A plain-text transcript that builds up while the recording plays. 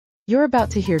You're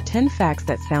about to hear 10 facts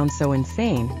that sound so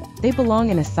insane, they belong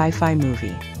in a sci-fi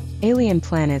movie. Alien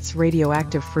planets,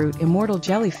 radioactive fruit, immortal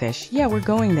jellyfish, yeah, we're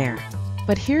going there.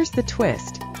 But here's the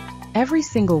twist. Every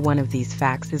single one of these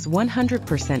facts is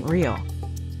 100% real.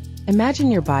 Imagine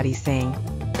your body saying,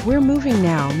 "We're moving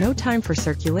now, no time for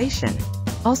circulation."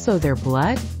 Also, their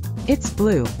blood? It's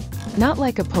blue. Not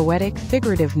like a poetic,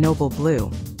 figurative noble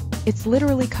blue. It's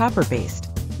literally copper-based,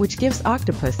 which gives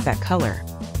octopus that color.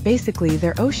 Basically,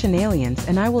 they're ocean aliens,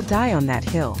 and I will die on that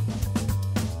hill.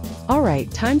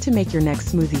 Alright, time to make your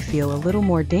next smoothie feel a little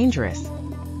more dangerous.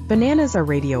 Bananas are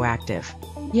radioactive.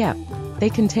 Yep,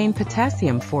 they contain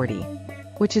potassium-40,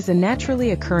 which is a naturally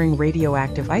occurring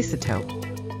radioactive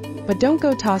isotope. But don't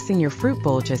go tossing your fruit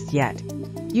bowl just yet.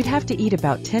 You'd have to eat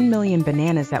about 10 million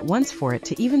bananas at once for it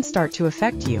to even start to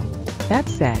affect you. That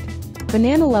said,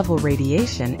 banana-level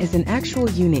radiation is an actual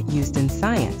unit used in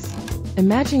science.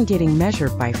 Imagine getting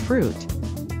measured by fruit.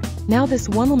 Now this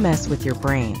one will mess with your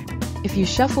brain. If you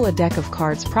shuffle a deck of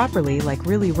cards properly, like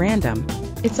really random,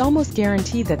 it's almost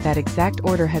guaranteed that that exact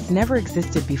order has never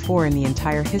existed before in the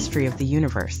entire history of the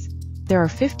universe. There are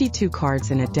 52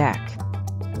 cards in a deck.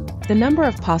 The number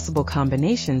of possible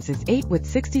combinations is 8 with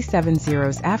 67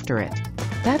 zeros after it.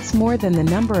 That's more than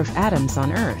the number of atoms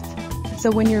on Earth. So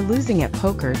when you're losing at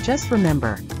poker, just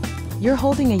remember, you're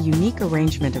holding a unique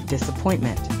arrangement of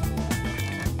disappointment.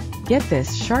 Get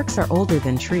this, sharks are older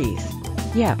than trees.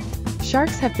 Yep,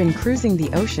 sharks have been cruising the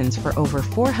oceans for over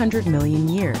 400 million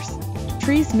years.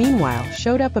 Trees, meanwhile,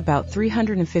 showed up about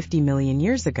 350 million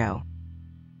years ago.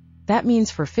 That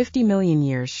means for 50 million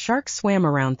years, sharks swam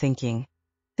around thinking,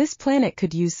 this planet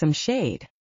could use some shade.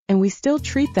 And we still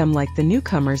treat them like the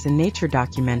newcomers in nature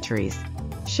documentaries.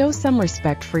 Show some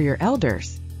respect for your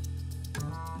elders.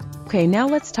 Okay, now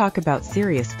let's talk about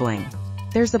serious bling.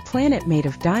 There's a planet made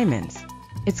of diamonds.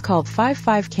 It's called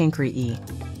 55 Cancri,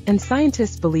 and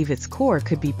scientists believe its core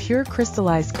could be pure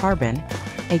crystallized carbon,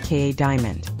 aka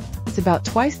diamond. It's about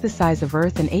twice the size of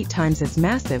Earth and 8 times as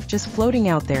massive, just floating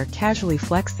out there casually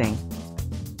flexing.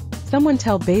 Someone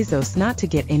tell Bezos not to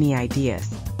get any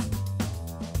ideas.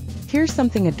 Here's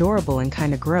something adorable and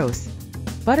kinda gross.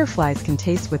 Butterflies can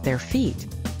taste with their feet.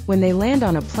 When they land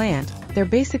on a plant, they're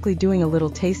basically doing a little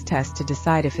taste test to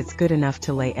decide if it's good enough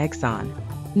to lay eggs on.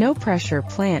 No pressure,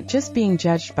 plant just being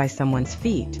judged by someone's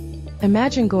feet.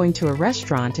 Imagine going to a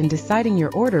restaurant and deciding your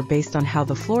order based on how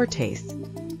the floor tastes.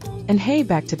 And hey,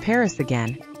 back to Paris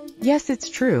again. Yes, it's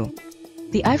true.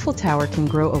 The Eiffel Tower can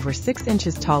grow over 6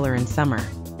 inches taller in summer.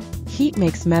 Heat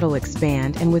makes metal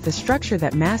expand, and with a structure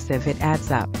that massive, it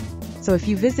adds up. So if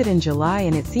you visit in July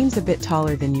and it seems a bit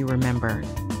taller than you remember.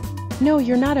 No,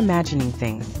 you're not imagining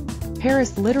things.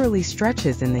 Paris literally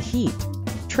stretches in the heat.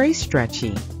 Très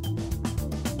stretchy.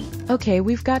 Okay,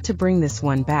 we've got to bring this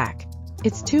one back.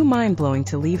 It's too mind-blowing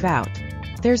to leave out.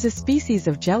 There's a species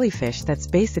of jellyfish that's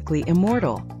basically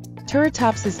immortal.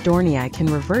 Turritopsis dohrnii can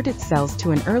revert its cells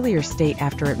to an earlier state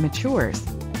after it matures,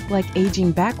 like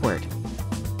aging backward.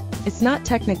 It's not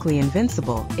technically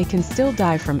invincible, it can still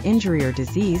die from injury or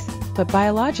disease, but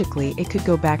biologically it could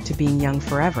go back to being young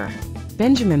forever.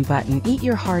 Benjamin Button, eat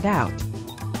your heart out.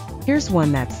 Here's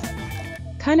one that's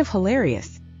kind of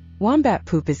hilarious. Wombat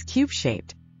poop is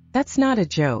cube-shaped. That's not a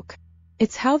joke.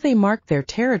 It's how they mark their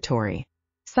territory.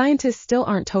 Scientists still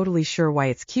aren't totally sure why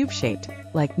it's cube-shaped,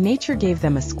 like nature gave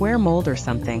them a square mold or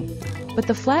something, but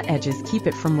the flat edges keep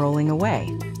it from rolling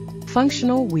away.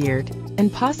 Functional, weird,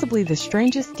 and possibly the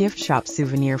strangest gift shop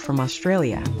souvenir from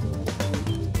Australia.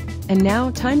 And now,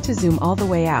 time to zoom all the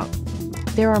way out.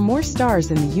 There are more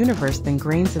stars in the universe than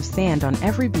grains of sand on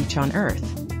every beach on Earth.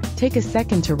 Take a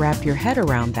second to wrap your head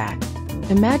around that.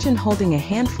 Imagine holding a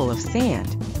handful of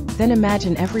sand. Then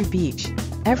imagine every beach,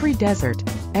 every desert,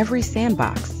 every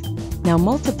sandbox. Now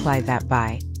multiply that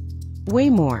by way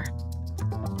more.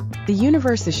 The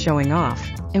universe is showing off,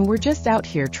 and we're just out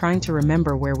here trying to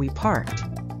remember where we parked.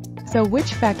 So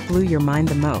which fact blew your mind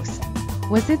the most?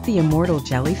 Was it the immortal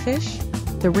jellyfish?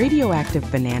 The radioactive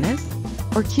bananas?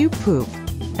 Or cube poop?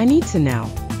 I need to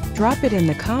know. Drop it in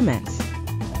the comments.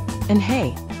 And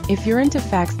hey, if you're into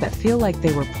facts that feel like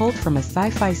they were pulled from a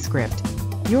sci-fi script,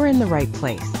 you're in the right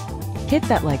place. Hit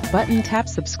that like button, tap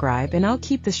subscribe, and I'll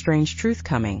keep the strange truth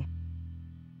coming.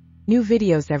 New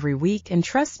videos every week, and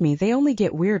trust me, they only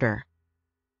get weirder.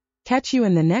 Catch you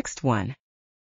in the next one.